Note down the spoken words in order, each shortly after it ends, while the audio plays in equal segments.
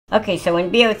Okay, so in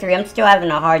BO3, I'm still having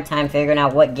a hard time figuring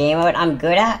out what game mode I'm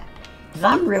good at. Because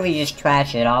I'm really just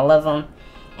trash at all of them.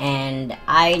 And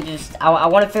I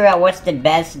want to figure out what's the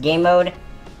best game mode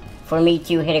for me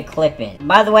to hit a clip in.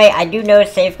 By the way, I do know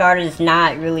Safeguard is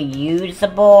not really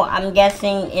usable, I'm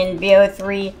guessing, in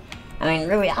BO3. I mean,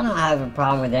 really, I don't have a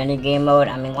problem with any game mode.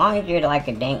 I mean, as long as you're like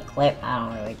a dank clip, I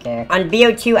don't really care. On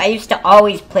BO2, I used to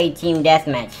always play Team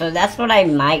Deathmatch, so that's what I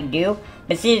might do.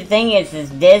 But see, the thing is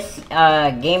this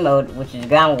game mode, which is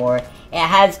Ground War, it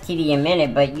has TDM in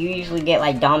it, but you usually get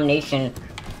like Domination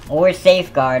or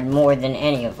Safeguard more than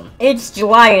any of them. It's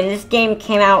July and this game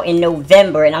came out in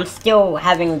November and I'm still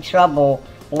having trouble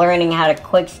learning how to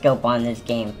quickscope on this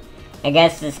game. I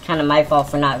guess it's kind of my fault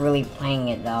for not really playing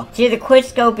it though. See, the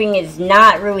quickscoping is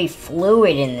not really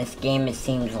fluid in this game, it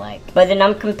seems like. But then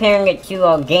I'm comparing it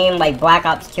to a game like Black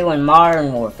Ops 2 and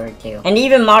Modern Warfare 2. And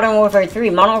even Modern Warfare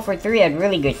 3. Modern Warfare 3 had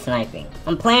really good sniping.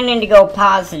 I'm planning to go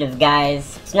positive,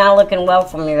 guys. It's not looking well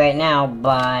for me right now,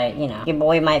 but, you know, your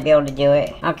boy might be able to do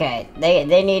it. Okay,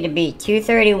 they need to beat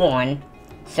 231.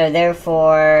 So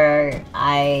therefore,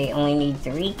 I only need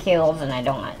 3 kills and I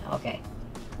don't... Okay.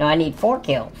 No, I need 4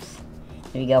 kills.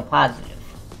 We go positive.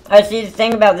 Oh, see, the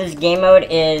thing about this game mode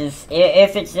is,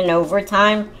 if it's in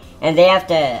overtime, and they have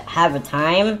to have a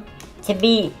time to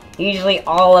beat, usually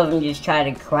all of them just try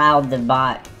to crowd the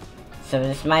bot. So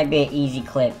this might be an easy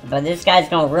clip. But this guy's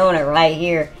gonna ruin it right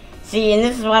here. See, and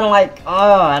this is why I don't like,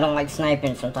 oh, I don't like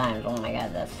sniping sometimes. Oh my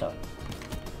god, that's so...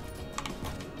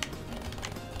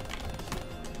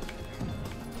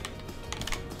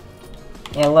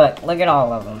 Yeah, look at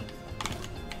all of them.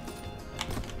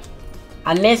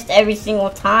 I missed every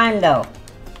single time, though.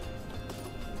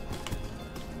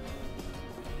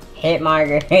 Hit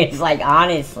marker. It's like,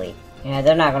 honestly. Yeah,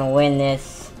 they're not gonna win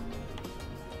this.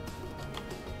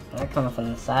 They're coming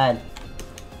from the side.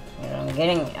 You know, I'm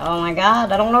getting... Oh my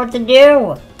god, I don't know what to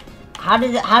do! How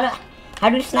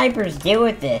do snipers deal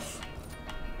with this?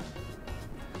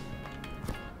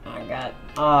 Oh my god.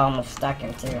 Oh, I almost stuck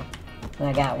him, too. And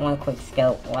I got one quick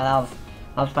scope. Well,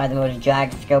 that was probably the most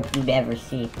drag scope you'd ever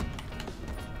see.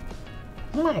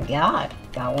 Oh my god.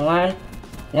 Got one.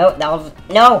 Nope, that was...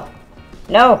 No!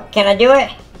 No! Can I do it?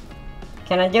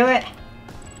 Can I do it?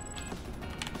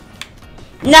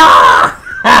 No!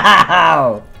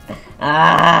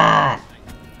 Ah!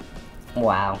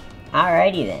 Wow.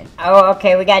 Alrighty then. Oh,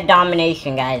 okay, we got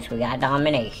domination, guys. We got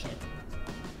domination.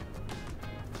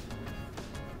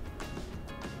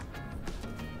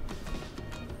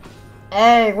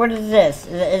 Hey, what is this?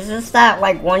 Is this that,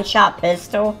 like, one-shot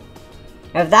pistol?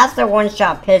 If that's the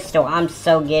one-shot pistol, I'm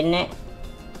so getting it.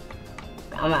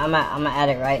 I'm at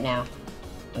it right now.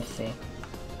 Let's see.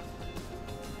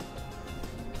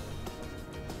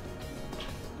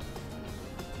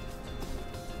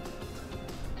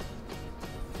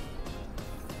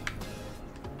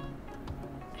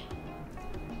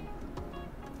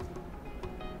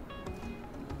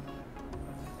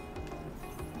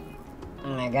 Oh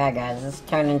my god, guys, this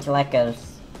turned into like a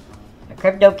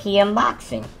crypto key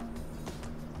unboxing.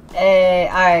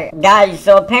 Alright, guys,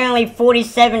 so apparently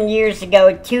 47 years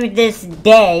ago to this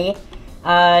day,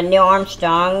 Neil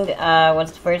Armstrong,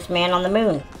 was the first man on the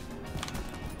moon.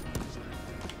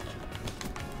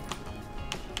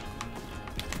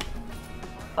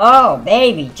 Oh,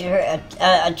 baby,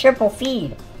 a triple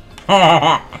feed.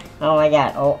 Oh my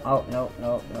god, oh, no,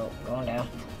 going down.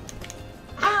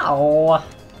 Ow!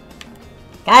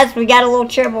 Guys, we got a little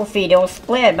triple feed. It was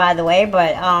split, by the way,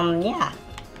 but, yeah.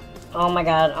 Oh my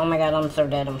god, I'm so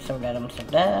dead, I'm so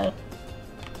dead.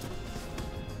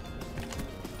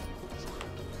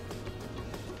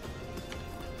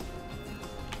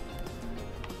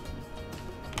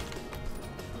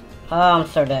 Oh, I'm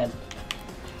so dead.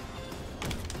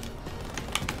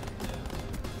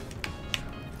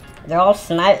 They're all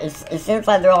it seems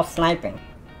like they're all sniping.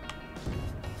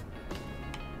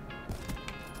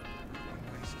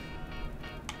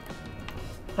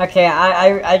 Okay,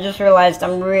 I just realized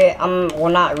well,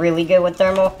 not really good with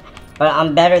thermal, but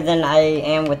I'm better than I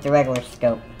am with the regular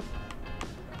scope.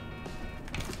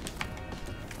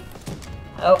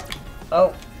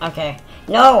 Oh, okay.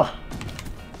 No!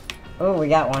 Oh, we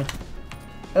got one.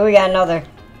 Oh, we got another.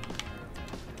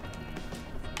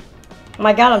 Oh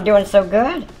my god, I'm doing so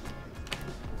good.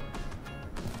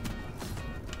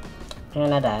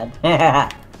 And I died.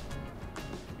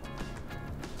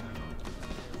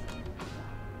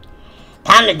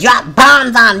 Time to drop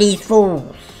bombs on these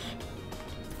fools!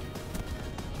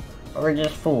 Or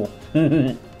just fool.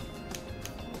 Yo,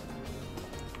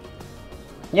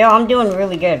 I'm doing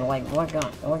really good. Like, what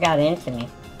got into me?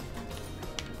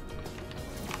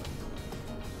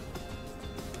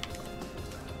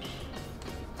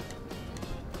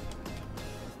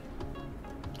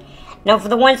 Now, for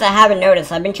the ones that haven't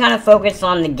noticed, I've been trying to focus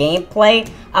on the gameplay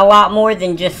a lot more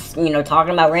than just, you know,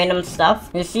 talking about random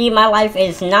stuff. You see, my life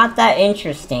is not that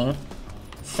interesting.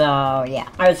 So, yeah.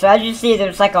 Alright, so as you see,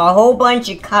 there's like a whole bunch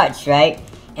of cuts, right?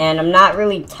 And I'm not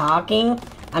really talking.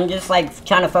 I'm just like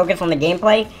trying to focus on the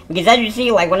gameplay. Because as you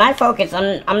see, like when I focus,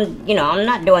 I'm you know, I'm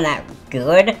not doing that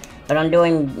good. But I'm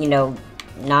doing, you know,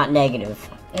 not negative.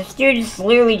 This dude is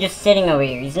literally just sitting over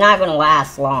here. He's not gonna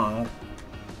last long.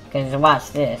 Because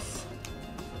watch this.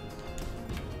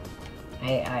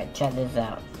 Alright, check this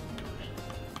out.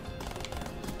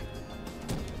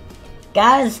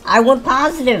 Guys, I went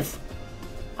positive.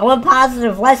 I went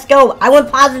positive. Let's go. I went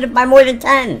positive by more than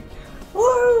 10.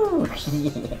 Woo!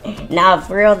 Nah,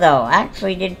 for real though, I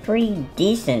actually did pretty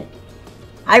decent.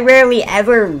 I rarely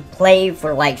ever play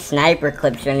for like sniper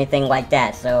clips or anything like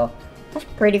that, so that's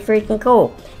pretty freaking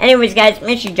cool. Anyways guys,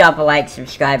 make sure you drop a like,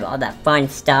 subscribe, all that fun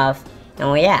stuff. And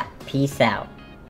well, yeah, peace out.